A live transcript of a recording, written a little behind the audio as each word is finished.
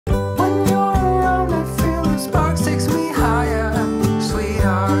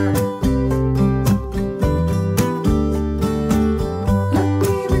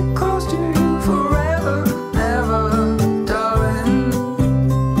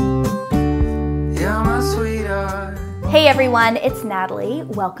Hey everyone, it's Natalie.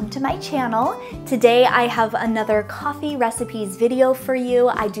 Welcome to my channel. Today I have another coffee recipes video for you.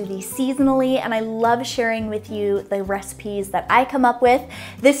 I do these seasonally and I love sharing with you the recipes that I come up with.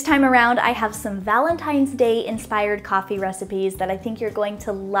 This time around I have some Valentine's Day inspired coffee recipes that I think you're going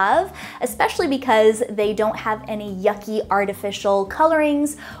to love, especially because they don't have any yucky artificial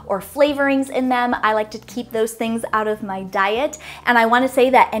colorings or flavorings in them. I like to keep those things out of my diet, and I want to say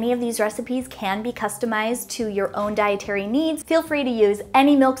that any of these recipes can be customized to your own dietary needs. Feel free to use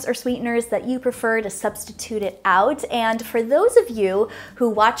any milks or sweeteners that you prefer to substitute it out. And for those of you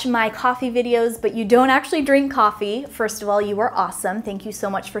who watch my coffee videos but you don't actually drink coffee, first of all, you are awesome. Thank you so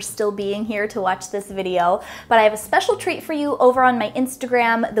much for still being here to watch this video. But I have a special treat for you over on my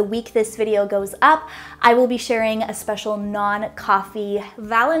Instagram. The week this video goes up, I will be sharing a special non-coffee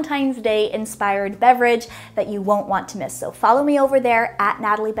Valentine's Day inspired beverage that you won't want to miss. So follow me over there at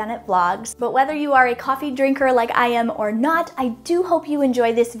Natalie Bennett Vlogs. But whether you are a coffee drinker like I am or not, I do hope you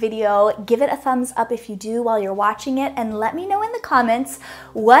enjoy this video. Give it a thumbs up if you do while you're watching it, and let me know in the comments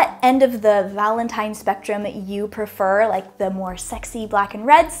what end of the Valentine spectrum you prefer, like the more sexy black and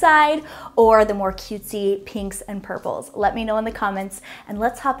red side or the more cutesy pinks and purples. Let me know in the comments, and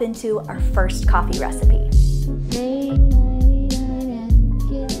let's hop into our first coffee recipe.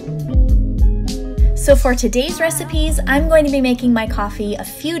 So for today's recipes, I'm going to be making my coffee a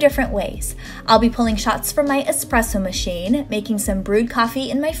few different ways. I'll be pulling shots from my espresso machine, making some brewed coffee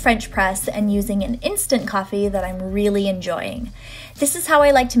in my French press, and using an instant coffee that I'm really enjoying. This is how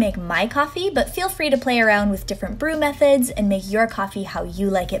I like to make my coffee, but feel free to play around with different brew methods and make your coffee how you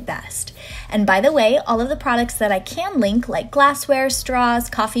like it best. And by the way, all of the products that I can link, like glassware, straws,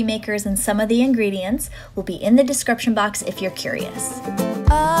 coffee makers, and some of the ingredients, will be in the description box if you're curious.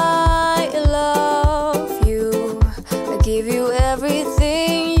 I love you. I give you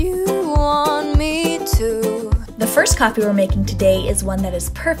everything you want me to. The first coffee we're making today is one that is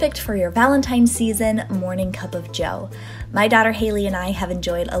perfect for your Valentine's season morning cup of joe. My daughter Haley and I have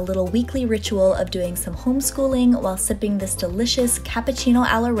enjoyed a little weekly ritual of doing some homeschooling while sipping this delicious Cappuccino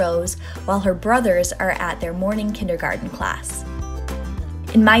Ala Rose while her brothers are at their morning kindergarten class.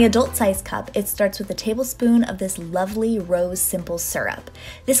 In my adult size cup, it starts with a tablespoon of this lovely rose simple syrup.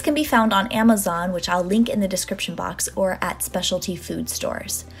 This can be found on Amazon, which I'll link in the description box, or at specialty food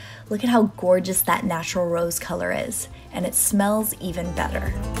stores. Look at how gorgeous that natural rose color is, and it smells even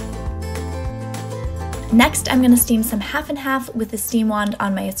better. Next, I'm going to steam some half and half with the steam wand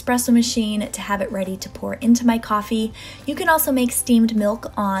on my espresso machine to have it ready to pour into my coffee. You can also make steamed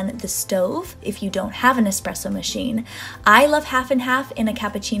milk on the stove if you don't have an espresso machine. I love half and half in a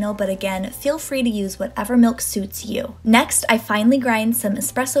cappuccino, but again, feel free to use whatever milk suits you. Next, I finely grind some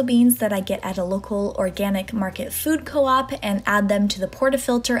espresso beans that I get at a local organic market food co-op and add them to the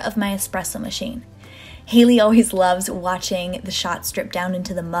portafilter of my espresso machine. Haley always loves watching the shots drip down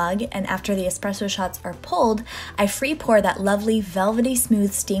into the mug, and after the espresso shots are pulled, I free pour that lovely velvety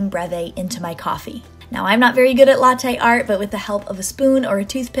smooth steam breve into my coffee. Now, I'm not very good at latte art, but with the help of a spoon or a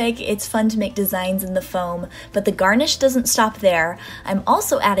toothpick, it's fun to make designs in the foam, but the garnish doesn't stop there. I'm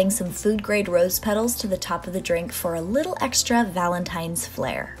also adding some food-grade rose petals to the top of the drink for a little extra Valentine's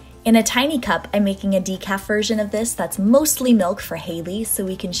flair. In a tiny cup, I'm making a decaf version of this that's mostly milk for Haley so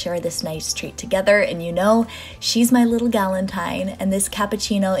we can share this nice treat together, and you know, she's my little Galentine, and this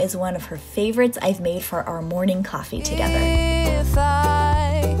cappuccino is one of her favorites I've made for our morning coffee together. If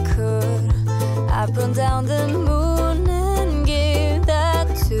I could, I'd burn down the moon and give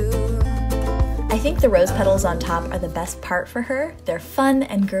that to. I think the rose petals on top are the best part for her. They're fun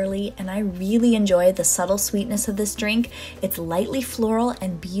and girly, and I really enjoy the subtle sweetness of this drink. It's lightly floral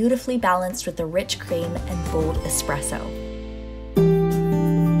and beautifully balanced with the rich cream and bold espresso.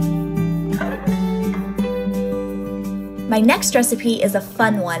 My next recipe is a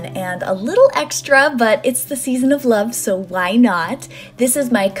fun one and a little extra, but it's the season of love, so why not? This is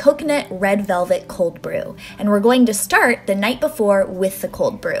my coconut red velvet cold brew, and we're going to start the night before with the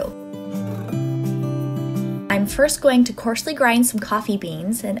cold brew. I'm first going to coarsely grind some coffee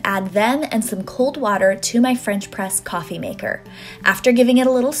beans and add them and some cold water to my French press coffee maker. After giving it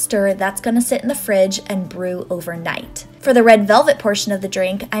a little stir, that's going to sit in the fridge and brew overnight. For the red velvet portion of the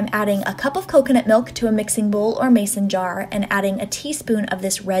drink, I'm adding a cup of coconut milk to a mixing bowl or mason jar and adding a teaspoon of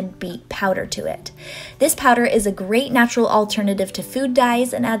this red beet powder to it. This powder is a great natural alternative to food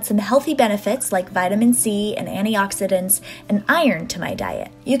dyes and adds some healthy benefits like vitamin C and antioxidants and iron to my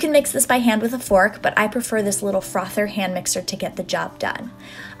diet. You can mix this by hand with a fork, but I prefer this little frother hand mixer to get the job done.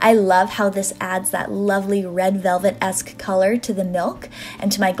 I love how this adds that lovely red velvet-esque color to the milk,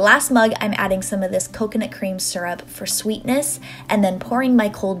 and to my glass mug, I'm adding some of this coconut cream syrup for sweetness and then pouring my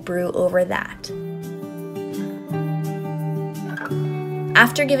cold brew over that.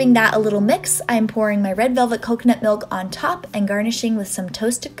 After giving that a little mix, I'm pouring my red velvet coconut milk on top and garnishing with some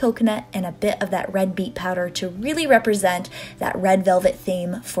toasted coconut and a bit of that red beet powder to really represent that red velvet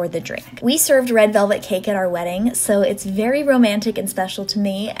theme for the drink. We served red velvet cake at our wedding, so it's very romantic and special to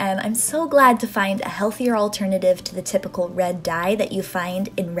me, and I'm so glad to find a healthier alternative to the typical red dye that you find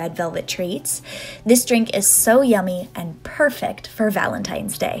in red velvet treats. This drink is so yummy and perfect for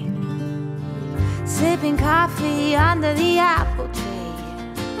Valentine's Day. Sipping coffee under the apple tree,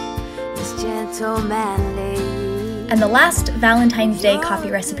 it's gentle, manly. And the last Valentine's Day coffee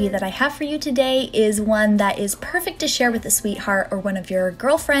recipe that I have for you today is one that is perfect to share with a sweetheart or one of your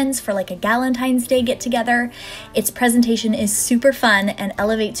girlfriends for like a Galentine's Day get-together. Its presentation is super fun and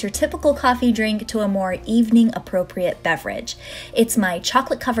elevates your typical coffee drink to a more evening-appropriate beverage. It's my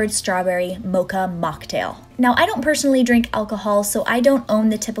chocolate-covered strawberry mocha mocktail. Now, I don't personally drink alcohol, so I don't own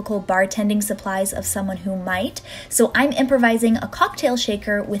the typical bartending supplies of someone who might, so I'm improvising a cocktail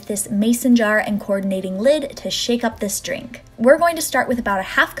shaker with this mason jar and coordinating lid to shake up this drink. We're going to start with about a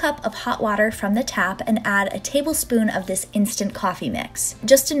half cup of hot water from the tap and add a tablespoon of this instant coffee mix.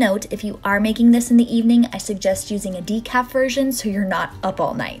 Just a note, if you are making this in the evening, I suggest using a decaf version so you're not up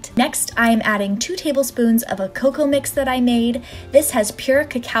all night. Next, I'm adding 2 tablespoons of a cocoa mix that I made. This has pure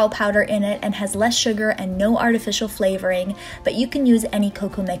cacao powder in it and has less sugar and no artificial flavoring, but you can use any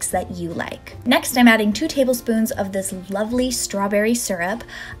cocoa mix that you like. Next, I'm adding 2 tablespoons of this lovely strawberry syrup.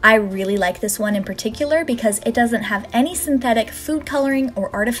 I really like this one in particular because it doesn't have any synthetic food coloring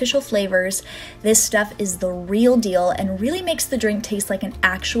or artificial flavors. This stuff is the real deal and really makes the drink taste like an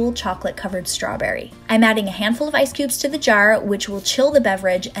actual chocolate-covered strawberry. I'm adding a handful of ice cubes to the jar, which will chill the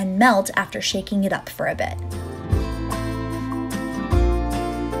beverage and melt after shaking it up for a bit.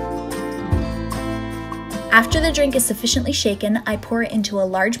 After the drink is sufficiently shaken, I pour it into a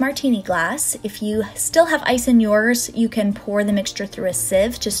large martini glass. If you still have ice in yours, you can pour the mixture through a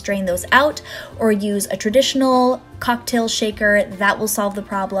sieve to strain those out, or use a traditional cocktail shaker. That will solve the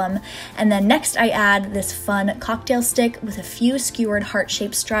problem. And then next I add this fun cocktail stick with a few skewered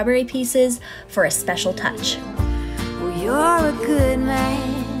heart-shaped strawberry pieces for a special touch. Well, you're a good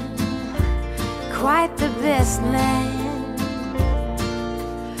man, quite the best man,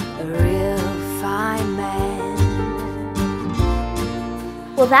 a real fine man.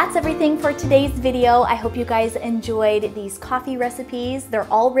 Well, that's everything for today's video. I hope you guys enjoyed these coffee recipes. They're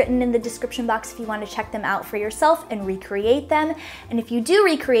all written in the description box if you want to check them out for yourself and recreate them. And if you do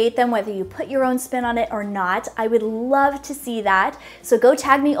recreate them, whether you put your own spin on it or not, I would love to see that. So go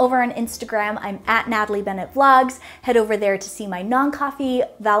tag me over on Instagram. I'm at Natalie Bennett Vlogs. Head over there to see my non-coffee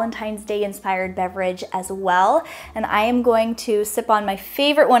Valentine's Day inspired beverage as well. And I am going to sip on my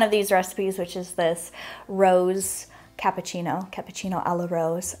favorite one of these recipes, which is this rose Cappuccino Ala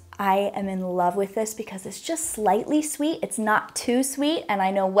Rose. I am in love with this because it's just slightly sweet. It's not too sweet, and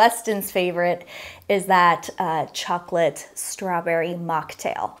I know Weston's favorite is that chocolate strawberry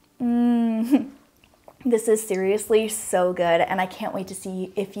mocktail. This is seriously so good, and I can't wait to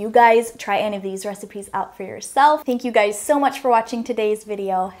see if you guys try any of these recipes out for yourself. Thank you guys so much for watching today's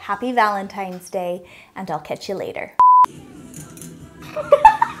video. Happy Valentine's Day, and I'll catch you later.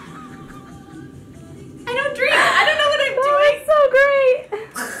 I don't drink. I don't know what I'm doing. So great.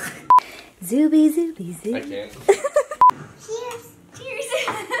 Zooby, zooby, zooby. I can't. Cheers. Cheers.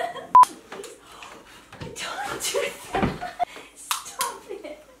 Don't do that. Stop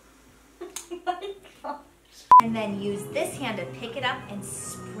it. Oh my gosh. And then use this hand to pick it up and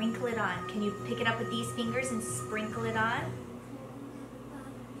sprinkle it on. Can you pick it up with these fingers and sprinkle it on?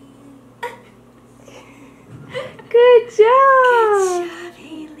 Good job. Good job,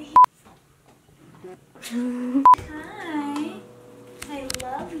 Haley. Hi, I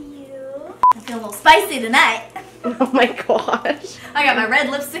love you. I feel a little spicy tonight. Oh my gosh. I got my red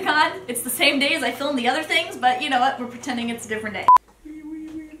lipstick on. It's the same day as I filmed the other things, but you know what? We're pretending it's a different day.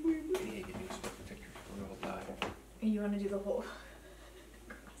 You want to do the whole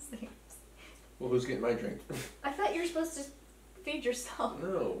thing? Well, who's getting my drink? I thought you were supposed to feed yourself.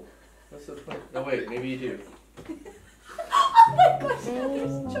 No. What's the point? No, wait, maybe you do. Oh my gosh,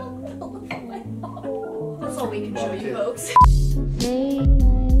 there's chocolate all over my phone. That's all we can show you, folks.